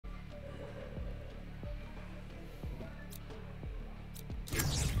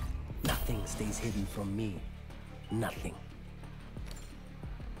stays hidden from me. Nothing.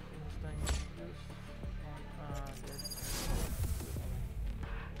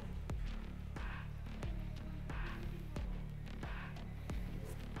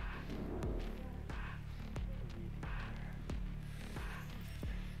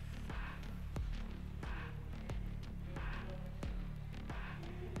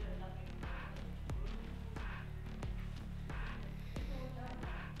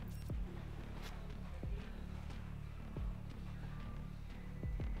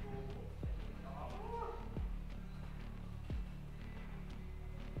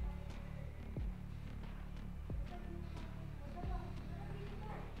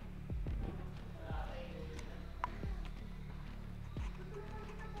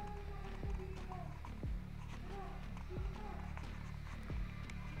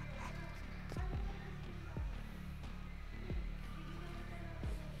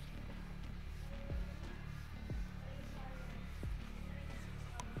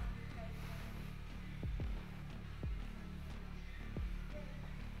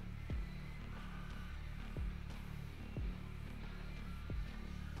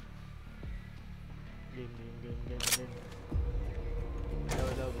 Game.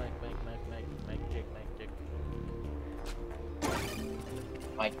 Hello, mic check.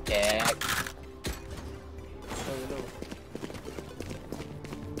 Mic check. Hello.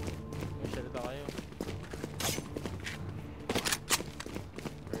 May salita kayo.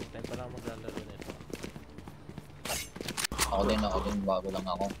 First time pa lang maglalaro nito. Ako din, bago lang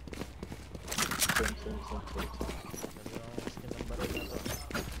ako. Same. Sabi lang ang skin ng baril na to.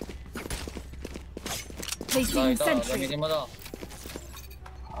 Placing sentry. Gamitin mo to.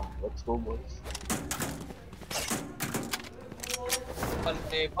 Let's go, boys.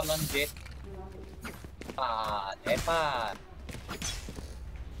 Palte pa ng jet. Epa.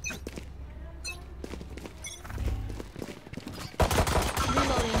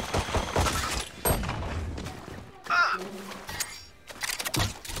 Reloading.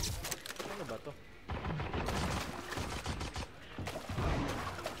 Ano ba to?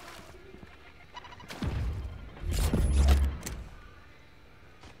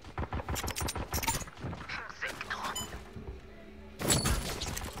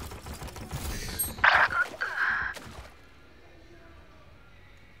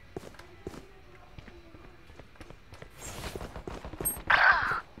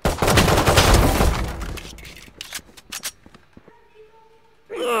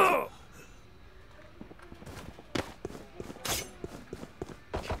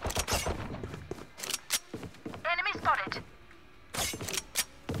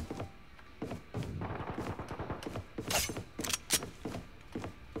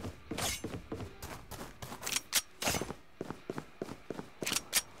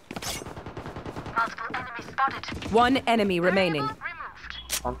 One enemy remaining.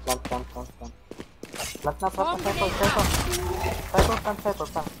 Plant. Plant na.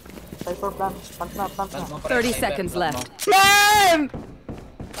 Cypher plant. 30 seconds left. Plan!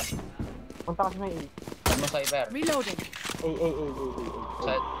 Punta kasi may Ano mo, Cypher? Reloading.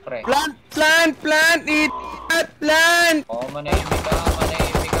 Pre. Plant! Oh, manahimik ka.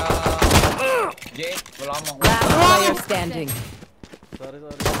 Jet, wala mong... Last player standing. Sorry.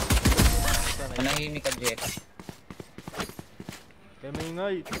 Manahimik ka, Jet. Kaya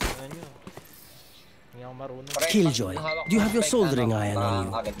maingay. Tingnan nyo. Hindi ako marunong. Killjoy, do you have your soldering iron on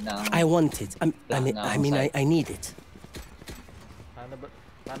you? I want it. I need it.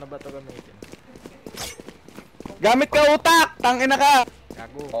 Paano ba ito gamitin? Gamit ka utak! Tangina ka!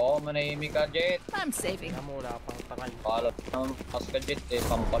 Gago. Oo, manahimik ka, Jet. I'm saving. Tingnan mo, wala pang takay. Palat naman, pas ka, Jet,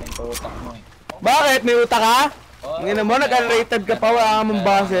 pamparin ko utak mo eh. Bakit? May utak ka? Ngina mo, nag-unrated ka pa, wala ka mong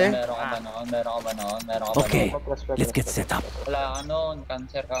base. Meron ka ba noon? Okay, let's get set up. Wala ka noon,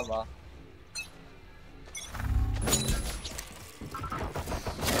 cancer ka ba?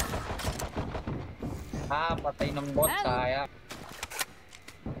 Patay ng bot, saya.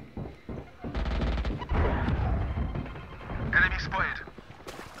 Enemy spotted.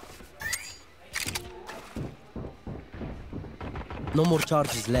 No more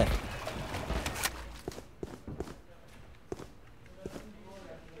charges left.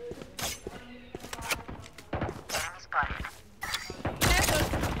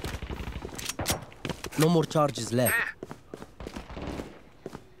 No more charges left.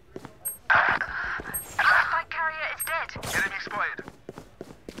 Spike carrier is dead. Enemy spotted.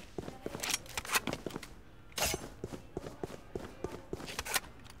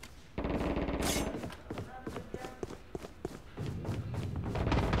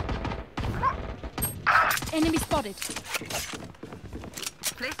 Enemy spotted.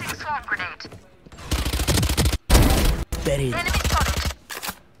 Placing swarm grenade. Buried. Enemy spotted.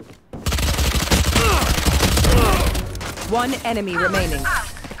 One enemy remaining. Who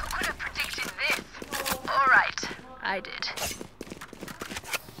could have predicted this? All right, I did.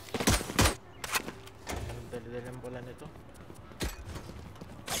 Dali-dali ang bola nito.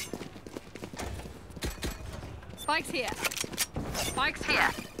 Spikes here. Spikes here.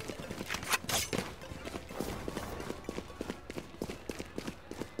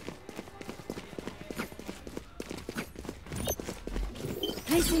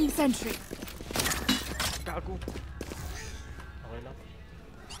 Placing sentry. Gago. Okay lang.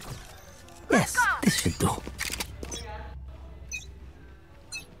 Yes, this should do.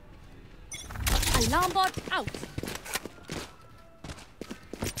 Alarm bot out.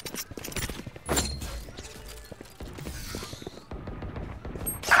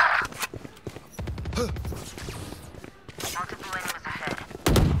 Multiple enemies ahead.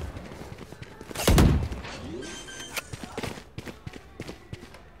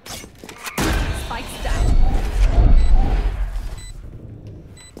 Spikes down.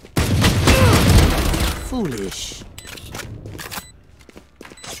 Foolish.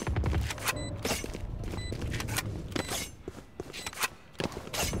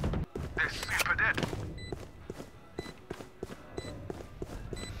 They're super dead.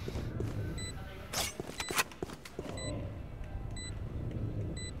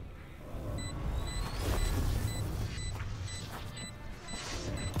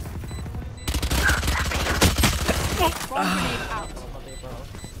 Grenade out. Matay pa ako.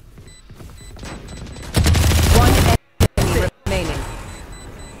 One enemy remaining.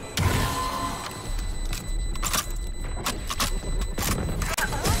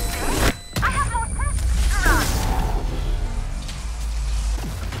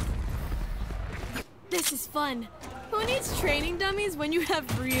 This is fun. Who needs training dummies when you have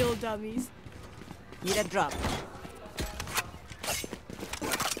real dummies? Need a drop.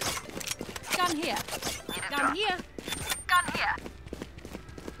 Gun here. Gun here. Gun here.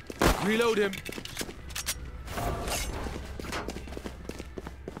 Reload him.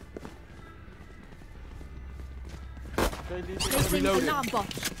 Okay, dito. Placing Reloading. alarm bot.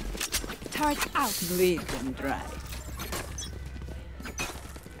 Turret out. Bleed them dry.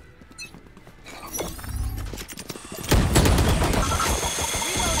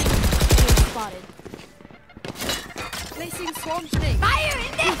 Spotted. Placing swarm grenade. Fire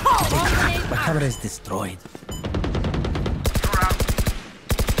in the hole! Swarm grenade My out. camera is destroyed.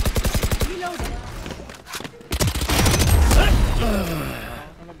 Reloading.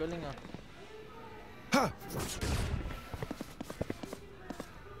 Ano galing ah.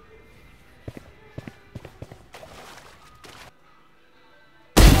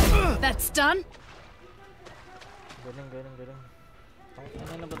 That's done. Galing.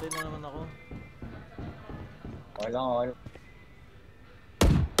 Ano, nabatay na naman ako. Okay lang, okay.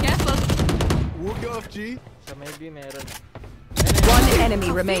 Careful. Walk off, G. Sa maybe meron. One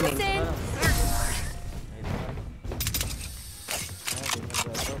enemy remaining. Listen.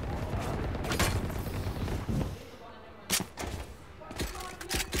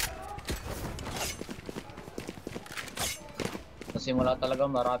 Simula talaga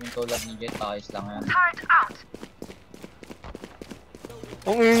maraming tulad ni Jet, ayos lang yan. Turret out.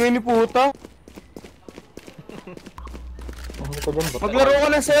 Ang ingay ni puta. Hindi ka dyan, bot. Maglaro ko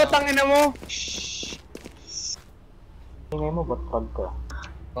na sa'yo, tangina mo. Ingay mo, bot frog ka.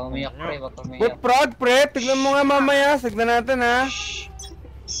 Baka umiyak pre, baka Good umiyak. prod, pre. Tignan mo nga mamaya. Signan natin, ha.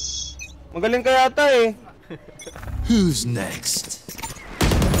 Magaling ka yata, eh. Who's next?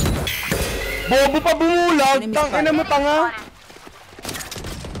 Bobo pa bumulag. Tangina mo, tanga.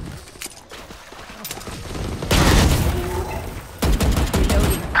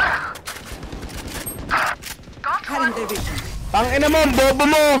 Tangina mo, ang bobo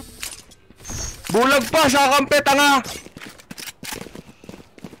mo. Bulag pa sa Kampe, tanga.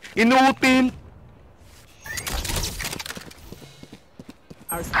 Inutil.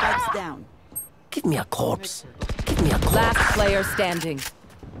 Our spikes down. Give me a corpse. Give me a corpse. Last player standing.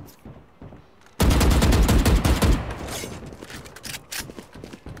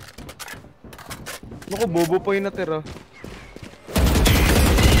 Naku, bobo pa yung natira.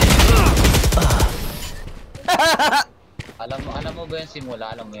 Alam mo ba yung simula?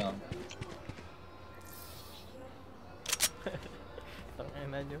 Alam mo yun?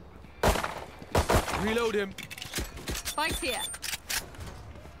 Tangina nyo. Reload him. Spikes here.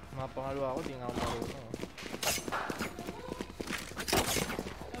 Mga pangalawa ako, di nga ako marunong. Oh.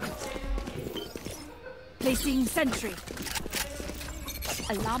 Placing sentry.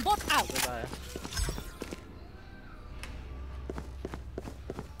 Alarm bot out. Wala eh.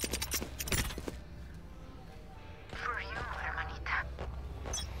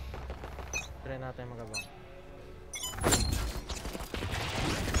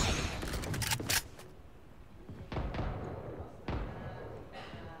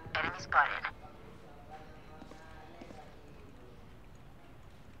 spotted.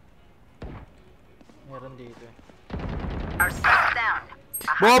 Meron dito eh. Our spike's down.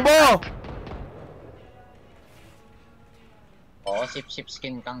 Bobo! Oo, sip-sip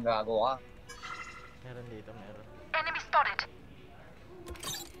skin kang gago ka. Meron dito, meron. Enemy spotted.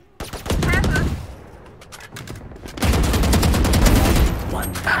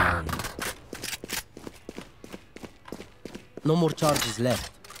 One down. No more charges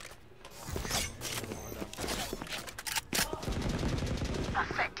left.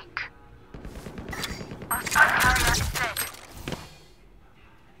 Pathetic. Our spike carrier is dead.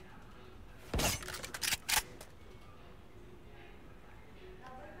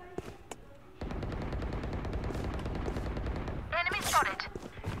 Enemy spotted.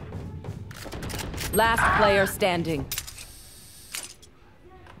 Last player standing.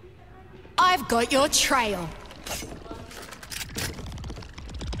 I've got your trail.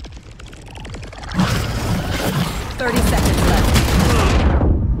 Thirty seconds left.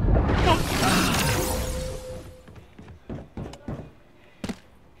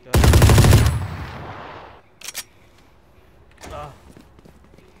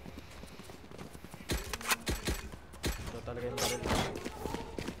 Ito talaga yung baril.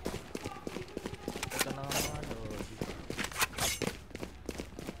 Ito na nga mga lodi.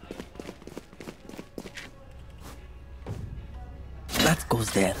 That goes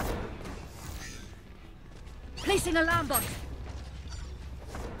there. Placing alarm bot.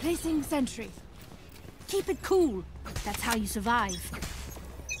 Placing sentry. Keep it cool. That's how you survive.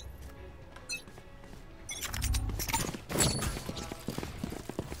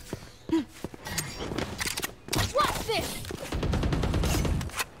 What's this?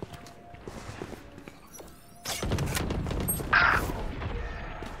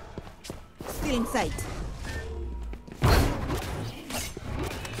 Still in sight.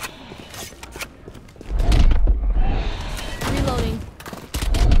 Reloading.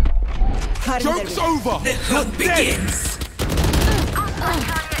 Joke's over! The hunt begins!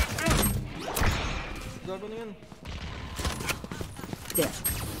 Gago na yun. There.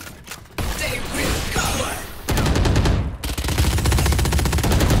 They will cover!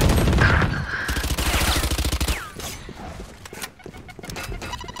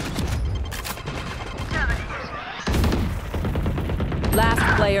 Last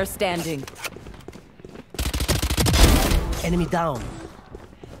player standing. Enemy down.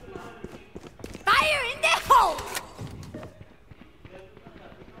 Fire in the hole!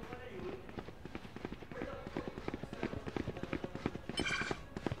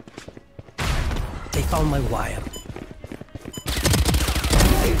 They found my wire.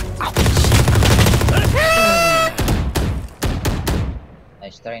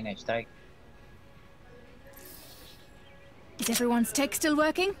 Nice try, nice try. Is everyone's tech still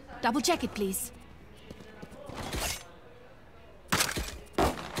working? Double check it, please.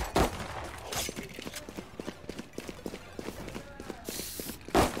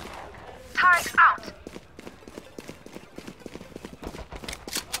 Turret out.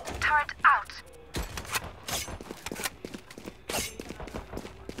 Turret out.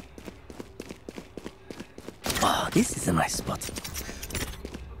 Oh, this is a nice spot.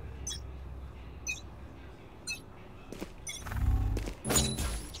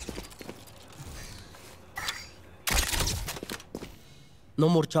 No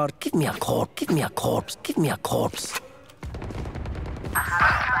more charge. Give me a corpse. Give me a corpse. Give me a corpse.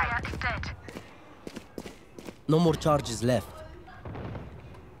 Carrier is dead. No more charges left.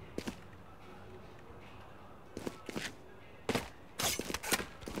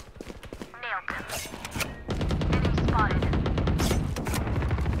 Nailed them. Enemy spotted.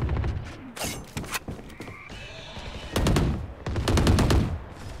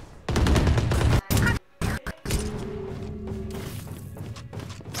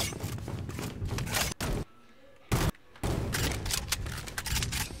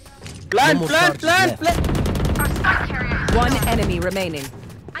 Plant, more plant, charges plant, left. plant! Our spike carrier is One enemy remaining.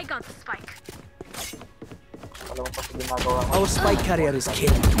 I got the spike. Alam mo kasi ginagawa ko. Our spike carrier is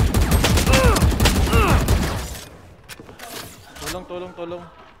killed. Tulong, tulong, tulong.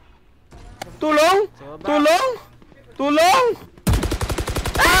 Tulong! Tulong! Tulong!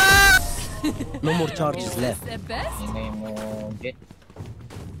 No more charges left. The best? Ingay mo, Jet.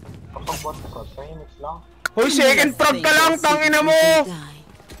 Kapag bot ka, tahimik lang. Hoy, second frag ka lang, tangina mo!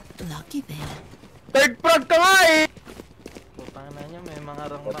 Lucky then. Third frag ka nga eh! Putang na niya, may mga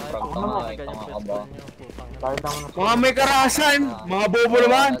rang Putang na na, ganyan tama ka pistol ba? niyo. Putang na. Dahil naman ang Mga may karahasan! Mga bobo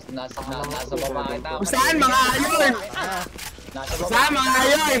naman! Nasa baba kita. Saan mga ayon? Nasa baba. Saan mga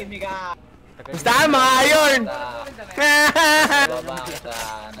ayon? Tahimik ka. Basta mga iron! Nasa baba ka.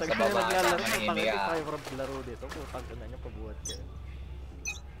 Nasa baba ka. Manahimik ka. Laro dito, putang ina nyo, pabuhat kayo.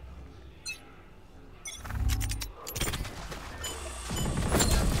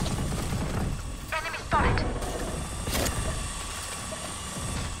 Enemy spotted.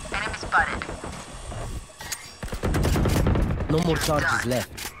 Enemy spotted. No more charges left.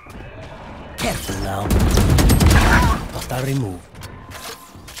 Careful now. Hostile remove.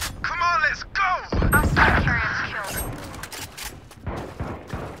 Come on, let's go! Our spike carrier's killed.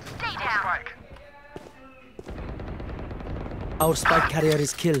 Stay down. Our spike carrier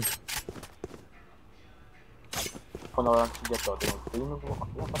is killed. Kung nawalan si Jeto, tingin mo ko.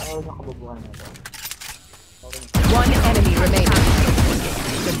 Yung panahal niya kabubuhan niya. One enemy remaining.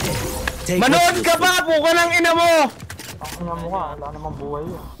 Manood ka pa! Puka ng ina mo! Ang ina mo ka, wala namang buhay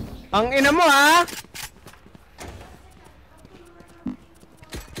yun. Ang ina mo ha?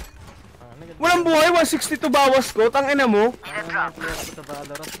 Walang buhay, 162 bawas ko, tang ina mo. Ang mga player ko sa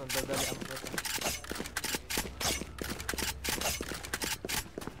Valorant, nandadali ang puta.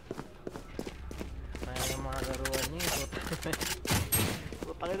 Kaya yung mga laruan niya, puta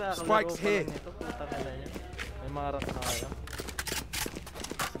kita, Spike's here. Puta nila niya. May mga rat na kayo.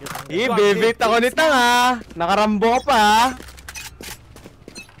 Bebit ako nito ha. Nakarambo ka pa ha.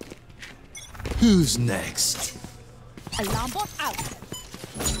 Who's next? Alarm bot out.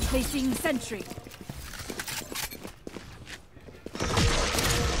 Placing sentry.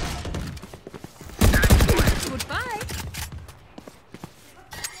 Goodbye.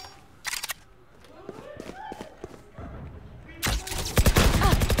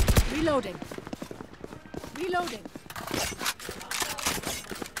 Reloading. Reloading.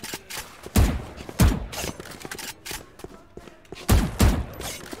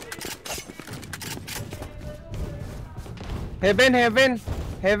 Heaven, heaven.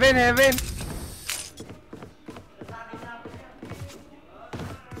 Heaven, heaven.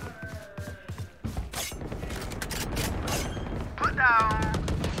 Put down.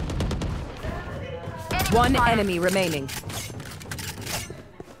 One enemy remaining.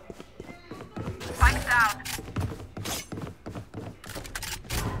 Spike down.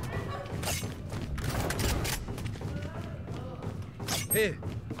 Here.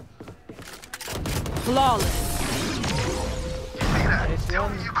 Flawless.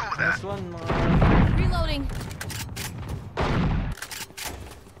 Nice one, mga... Reloading.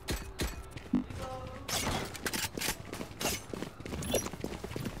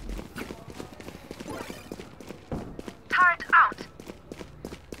 Turret out.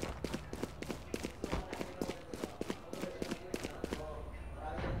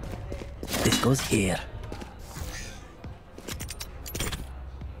 This goes here.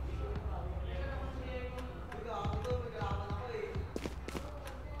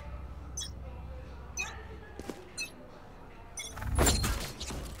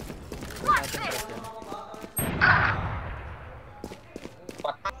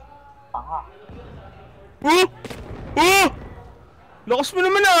 Lakas mo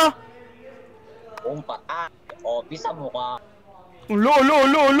naman ah! Kung patay. O, bisa mo ka. Ulo.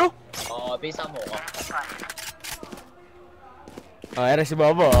 O, bisa mo ka. Ah, era si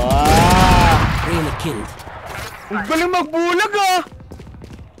Bobo. Ah! Really killed. Ang galing magbulag ah!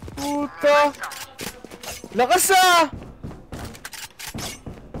 Puta! Lakas ah!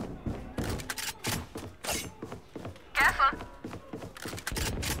 Careful.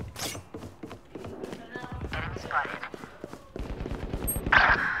 Enemy spotted.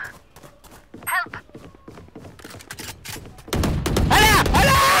 Help.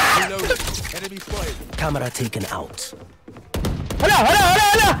 Reloading. Enemy spotted. Camera taken out. Hala!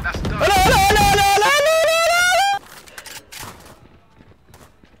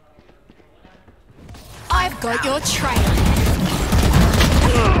 I've got your trail.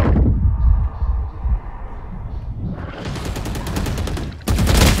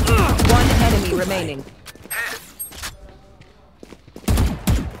 One enemy remaining.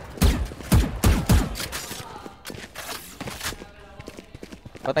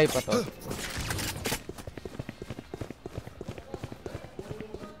 Patay pa to.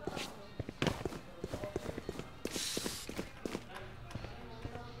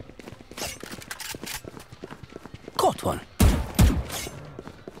 Caught one.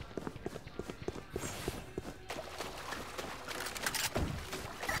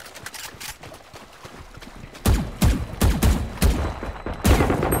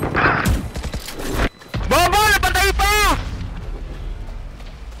 Bobo! Napatay pa!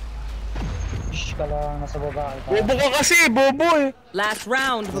 Shh ka lang, nasa baba kita. Bobo ka kasi, bobo eh. Last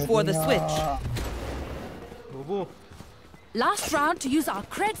round before the switch. Bubu. Last round to use our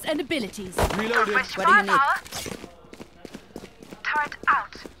creds and abilities. Reloading. Request What do you need? firepower. Turret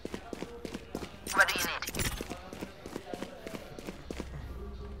out. What do you need?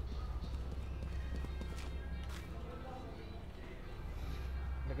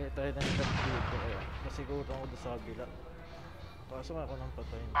 Lagay tayo ng trap dito eh. Nasiguro ako doon sa kabila. Pasok ako ng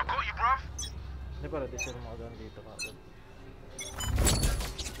patay. I'll go you, bruv. Hindi para di sila makadaan dito kagad.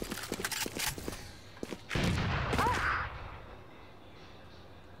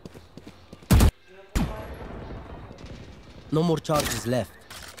 No more charges left.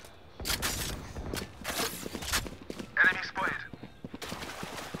 Enemy spotted.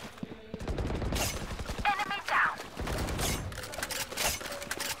 Enemy down.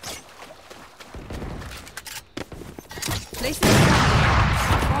 Placing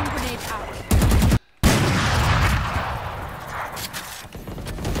bomb grenade out.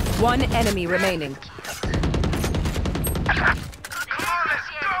 One enemy remaining. Come on, let's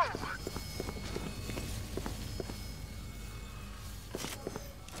go.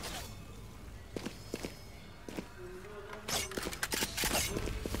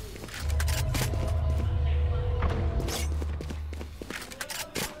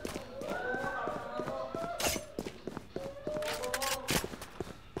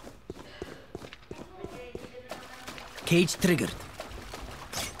 Cage triggered.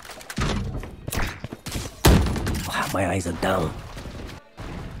 Wow, my eyes are down.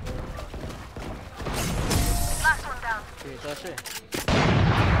 Last one down. Kita siya eh.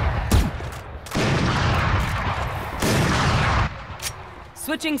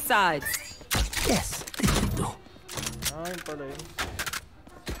 Switching sides. Yes, this will do. Ah, yun pala yun.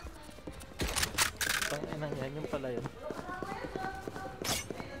 Tanginang yan, yung pala yun.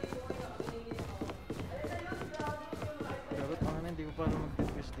 Pero tangan hindi ko pala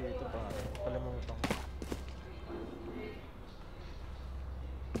mag-defuse dito pa. Kalimutan ko.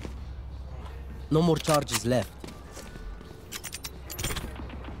 No more charges left.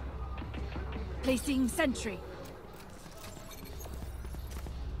 Placing sentry.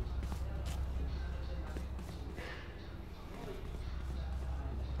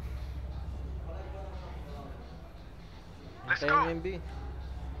 Hintayin mo yung B.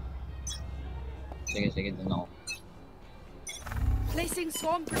 Sige, dun ako. Placing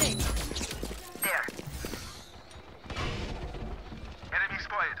swarm grenade. There. Enemy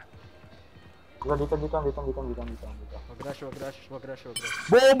spotted. Dito. Wag rush.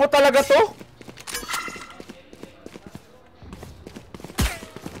 Bobo talaga to?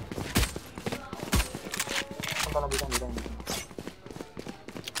 Dito.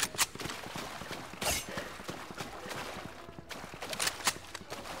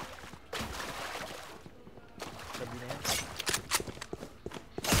 Sabi na yan.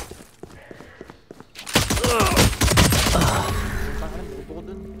 Tangan, bubo ko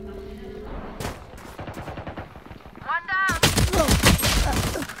dun. One down.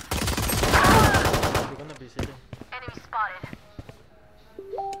 Hindi ko na busy rin. Enemy spotted.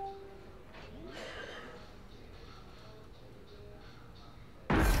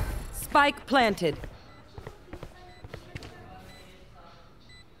 Spike planted.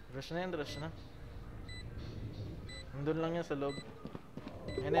 Rush na. Nandun lang yan sa loob.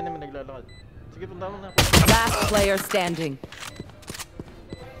 Ayun na naman naglalakad. Sige, punta mo na. Last player standing.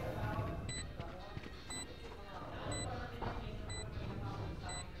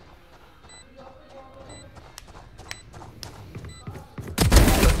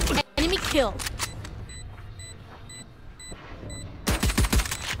 Enemy kill.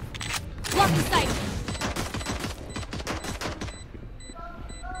 Block the sight.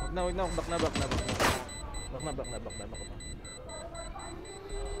 Wag na. Back na. Back na.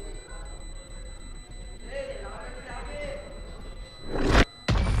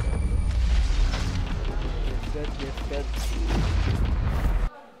 Get.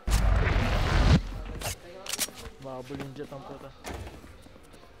 Makabul yung jet ang puta.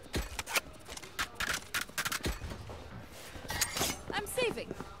 I'm saving.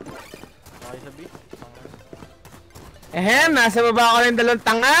 Okay, sabi. Nasa baba ako ng dalawang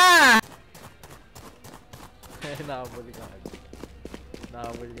tanga! Nakabuli ka.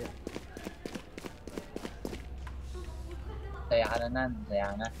 Nakabuli yan. Saya ka na nan. Saya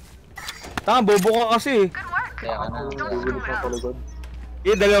ka na. Tanga, bobo ka kasi. Saya ka na. Dugulit na paligod.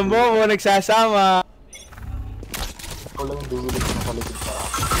 Dalawang bobo nagsasama. Ikaw lang yung dugulit na paligod para.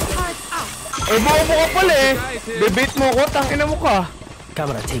 Bobo ka pala eh. Debate mo ko, tangina mo ka.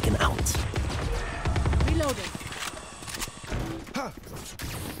 Camera taken out. Reloading.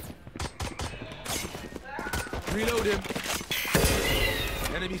 Reload him.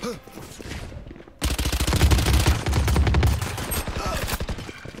 Enemy.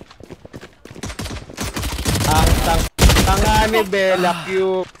 Bella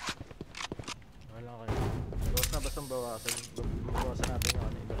Q. Wala kayo. Bawas na, basta bawasan. Bawasan natin yung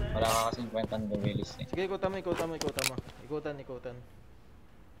ano iba. Wala ka kasing kwenta ng release eh. Sige, ikutan mo. Ikutan.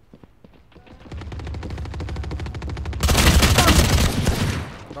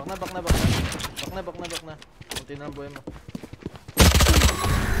 Bak na. Kunti na ang buhay mo.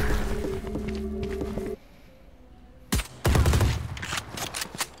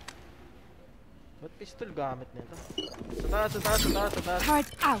 Ba't pistol gamit nito? Sa taas. Card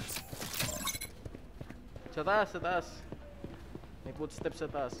out. Sa taas. May footsteps sa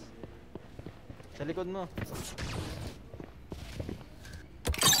taas. Sa likod mo.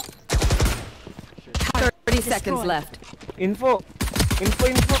 30 seconds left. Info. Hide.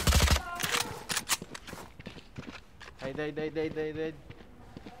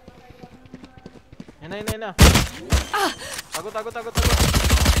 Yan na. Tago.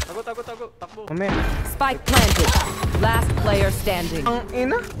 Takbo. Kami. Spike planted. Last player standing. Ang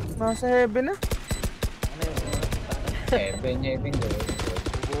ina. Nasa heaven na. Ano yun? Heaven go.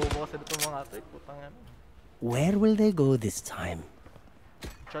 Bubuo kasi dito mga ito. Putang ano. Where will they go this time?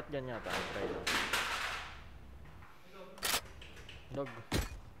 Shotgun yata. Try lang. Dog.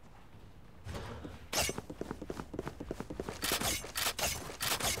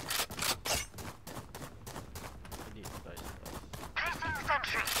 Dito tayo. Placing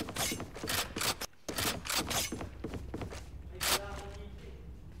sentry.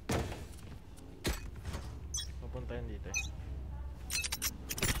 Pupunta yun dito eh.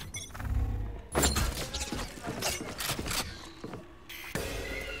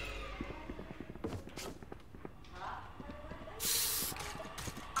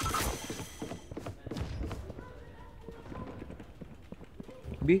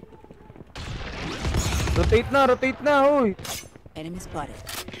 B. Rotate na, hoy. Enemy spotted.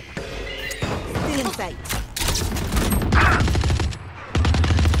 Still in sight.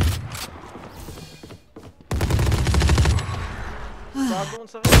 Bagong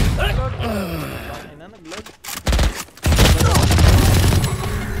sakit. Ay na, nag-lag.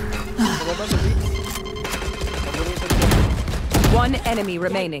 Pababa sa beat. Paborito ko. One enemy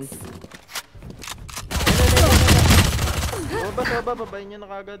remaining. Baba, babayin nyo na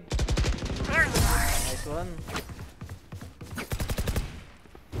kagad. Nice one.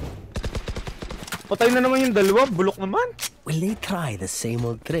 Patay na naman yung dalawa, bulok naman. Will they try the same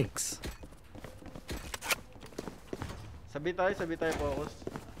old tricks? Sabi tayo, focus.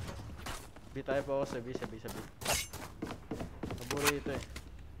 Sabi. Paborito eh.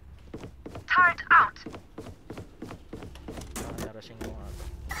 Turret out. Narashing ko nga ito.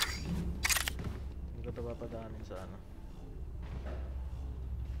 Hindi ko ito papadaanin sa ano.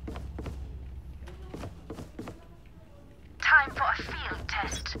 Time for a field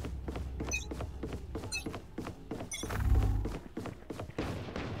test.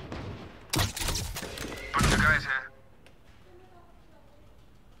 Bunch of guys here.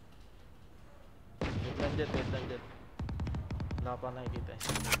 Wait lang jet. Wala pa nakikita eh.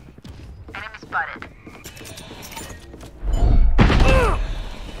 Enemy spotted.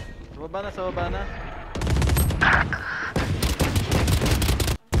 Sa baba na.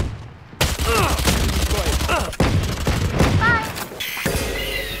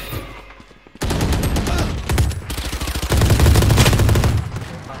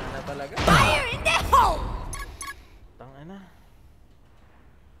 Tangina talaga. Fire in the hole! Tangina.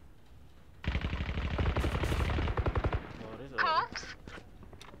 Sorry. Oops.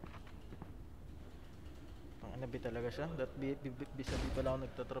 Tangina, B talaga siya. Bisa pala ako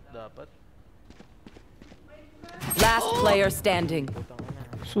nagtatrap dapat. Last player standing. Tangina.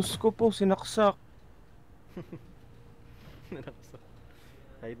 Sus ko po, sinaksak.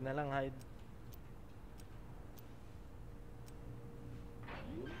 Hide na lang, hide.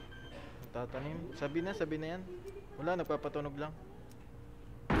 Tatanim. Sabi na yan. Wala, nagpapatunog lang.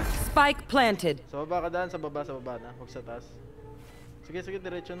 Spike planted. Sa baba ka daan, sa baba na. Huwag sa taas. Sige,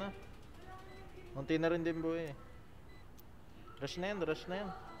 diretso na. Unti na rin din buhay eh. Rush na yan.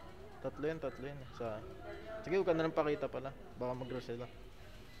 Tatlo yan. Sige, huwag ka na lang pakita pala. Baka mag-rush sila.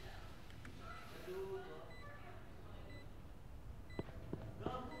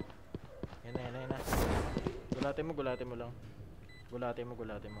 Yan na. Gulatin mo lang. Gulatin mo.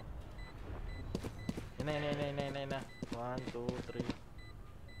 Yan na. 1, 2, 3.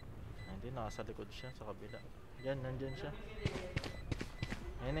 Hindi, nasa likod siya sa kabila. Yan, nandyan siya.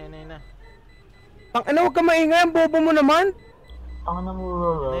 Yan na. Tangina, huwag ka maingay, ang bobo mo naman. Ang na mo.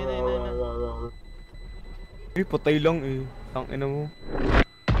 Eh, patay lang eh. Tangina mo.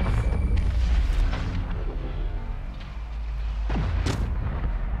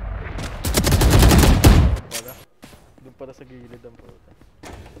 Wala. Doon pala sa gilid ang puta.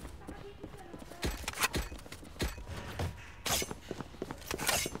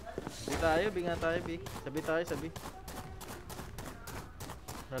 Bi nga tayo, Bi. Sabi.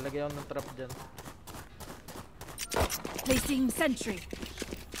 Lalagay ako ng trap dyan. Placing sentry.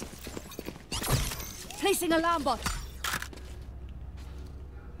 Placing alarm bot.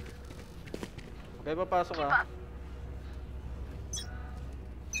 Okay, papasok ah.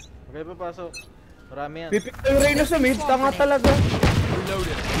 Okay, papasok. Marami yan. Pipik yung Reyna sa mid, tanga talaga.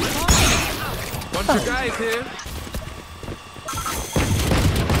 Reloaded. Bunch of guys here.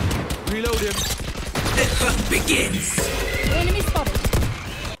 Reload him. The hunt begins. Enemy spotted.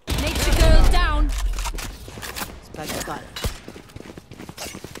 Nature girl down. Spot.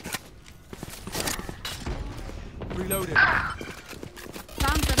 Reloaded.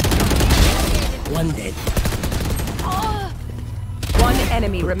 One dead. One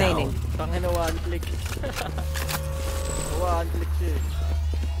enemy remaining. Tangin na one click. One click siya eh.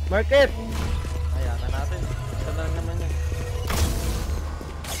 Market! Ayan na natin. Isa na lang naman yan.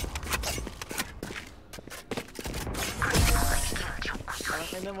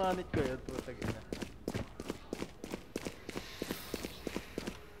 Tangin na manit ko yun. Putag ina.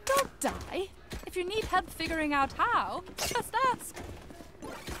 Don't die. If you need help figuring out how, just ask.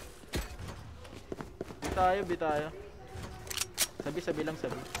 Bi tayo. Sabi lang.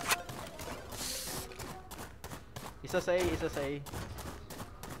 Isa sa A.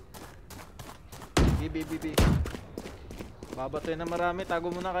 B. Babato na marami.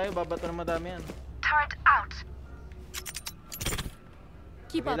 Tago muna kayo. Babato na madami yan. Turret out.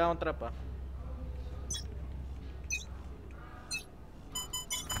 Keep up. Kailangan trap ah.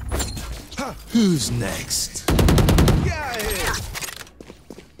 Who's next?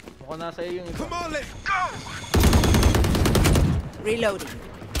 Mukhang nasa iyo yung iba. Come on, let's go. Reloading.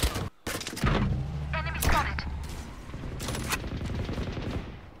 Enemy spotted.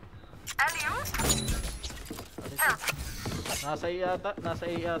 Alius. Help. Nasa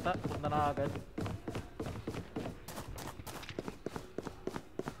iyo yata. Punta na agad.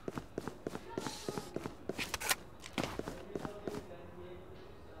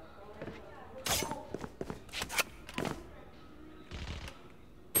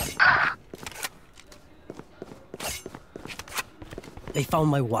 They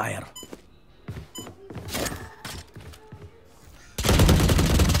found my wire.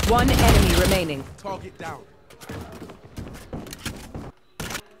 One enemy remaining. Target down.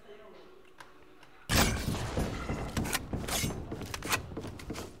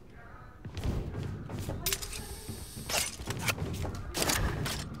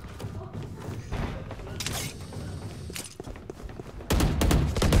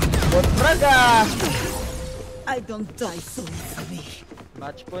 Bot Braga! I don't die so easily.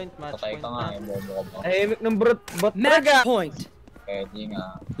 Match point. Patay ka nga, yung bobo ka ba? Tahimik ng bot Match Braga! point. Pwede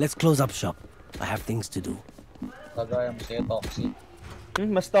nga. Let's close up shop. I have things to do. Kagaya mo sa'yo, toxic.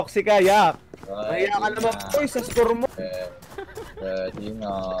 Mas toxic ka, yak. Pwede Kaya ka naman nga. po sa score mo. Pwede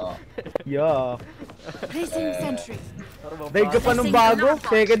nga. Yak. Placing sentry. Dahil ka pa nung bago,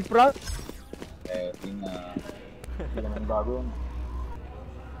 second front. Pwede nga. Hindi naman bago yun.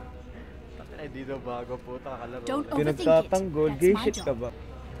 Ay, di daw bago po. Kalaro. Don't Di overthink nagtatanggol, it. gay That's my shit ka job. ba?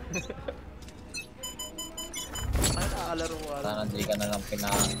 Ay, nakakalaro ko. Sana di ka na lang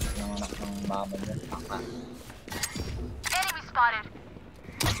pinanganak ng mama mo. Taka. Enemy spotted.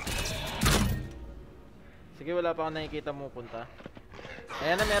 Sige, wala pa akong nakikita mo punta.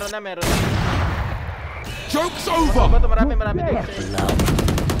 Ayan na, meron na. Joke's over. Bato, marami dito.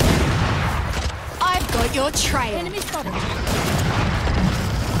 I've got your trail. Enemy spotted.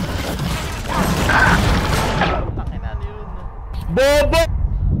 Tangin na yun. Bobo!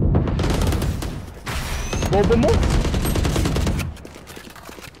 Bobo mo?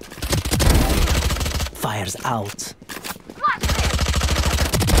 Fire's out.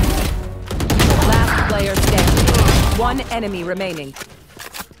 Last player standing. One enemy remaining.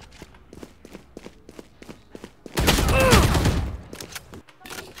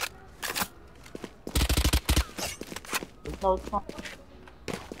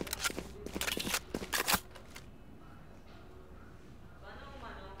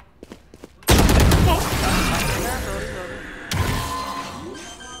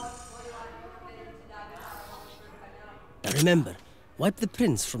 Now remember, wipe the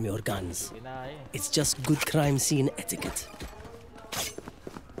prints from your guns. Pinay. It's just good crime scene etiquette.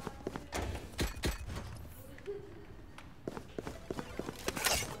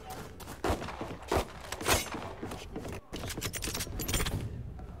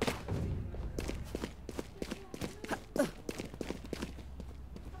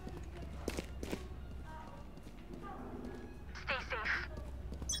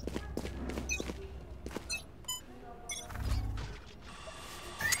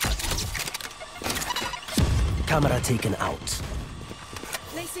 Camera taken out.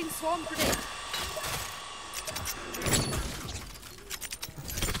 Placing swarm grenade.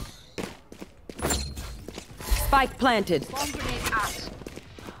 Spike planted. Swarm grenade out.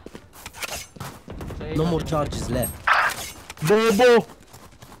 No more charges left. Bobo!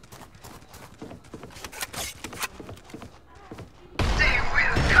 They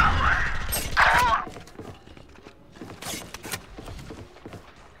will cover.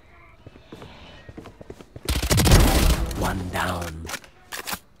 One down.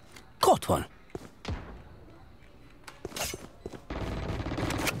 Caught one.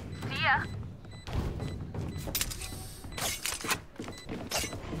 See ya.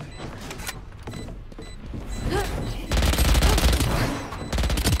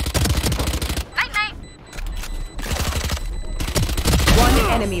 Night night.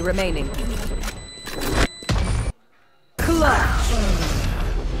 One enemy remaining. Clutch.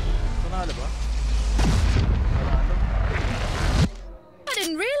 Panalo ba? I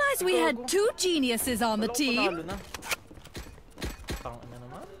didn't realize we had two geniuses on the Panalo team. na. Tangina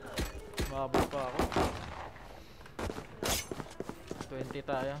naman. Mababa pa ako. 20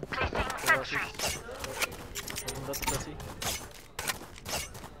 tayo. Sentry. Pagundot kasi.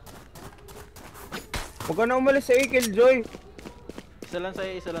 Huwag ka na umalis sa Killjoy. Isa lang sa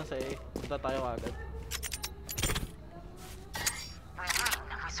A, isa lang sa A. Punta tayo agad. We win,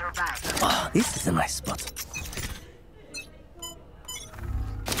 we survive. Ah, this is a nice spot.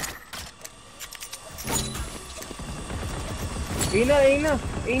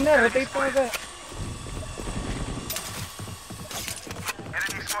 Ina, rotate pa ka.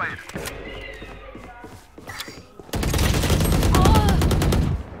 Enemy spotted.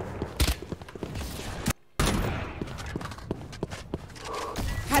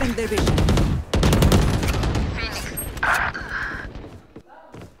 Cutting their vision.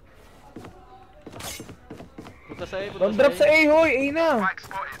 Punta sa A, punta Don't drop sa A, hoy! Ina! Spike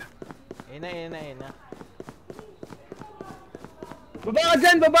spotted. Ina. Baba ka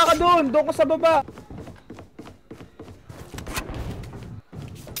dyan! Baba ka doon! Doon ka sa baba!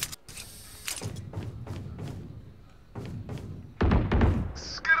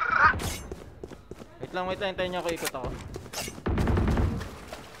 Wait lang, hintayin niyo ako, ikot ako.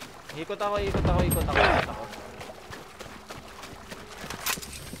 Ikot ako.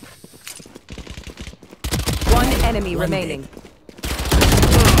 One enemy remaining.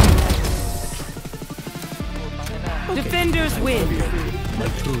 Defenders win. My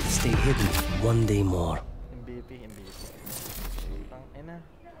truth stay hidden one day more. MVP.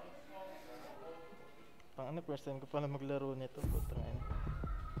 Tangina, first time ko pala maglaro nito. Tangina.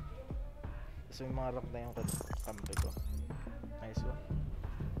 So yung mga rank na yung kampe ko. Nice one.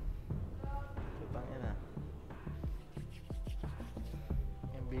 Tangina.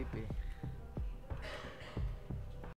 MVP.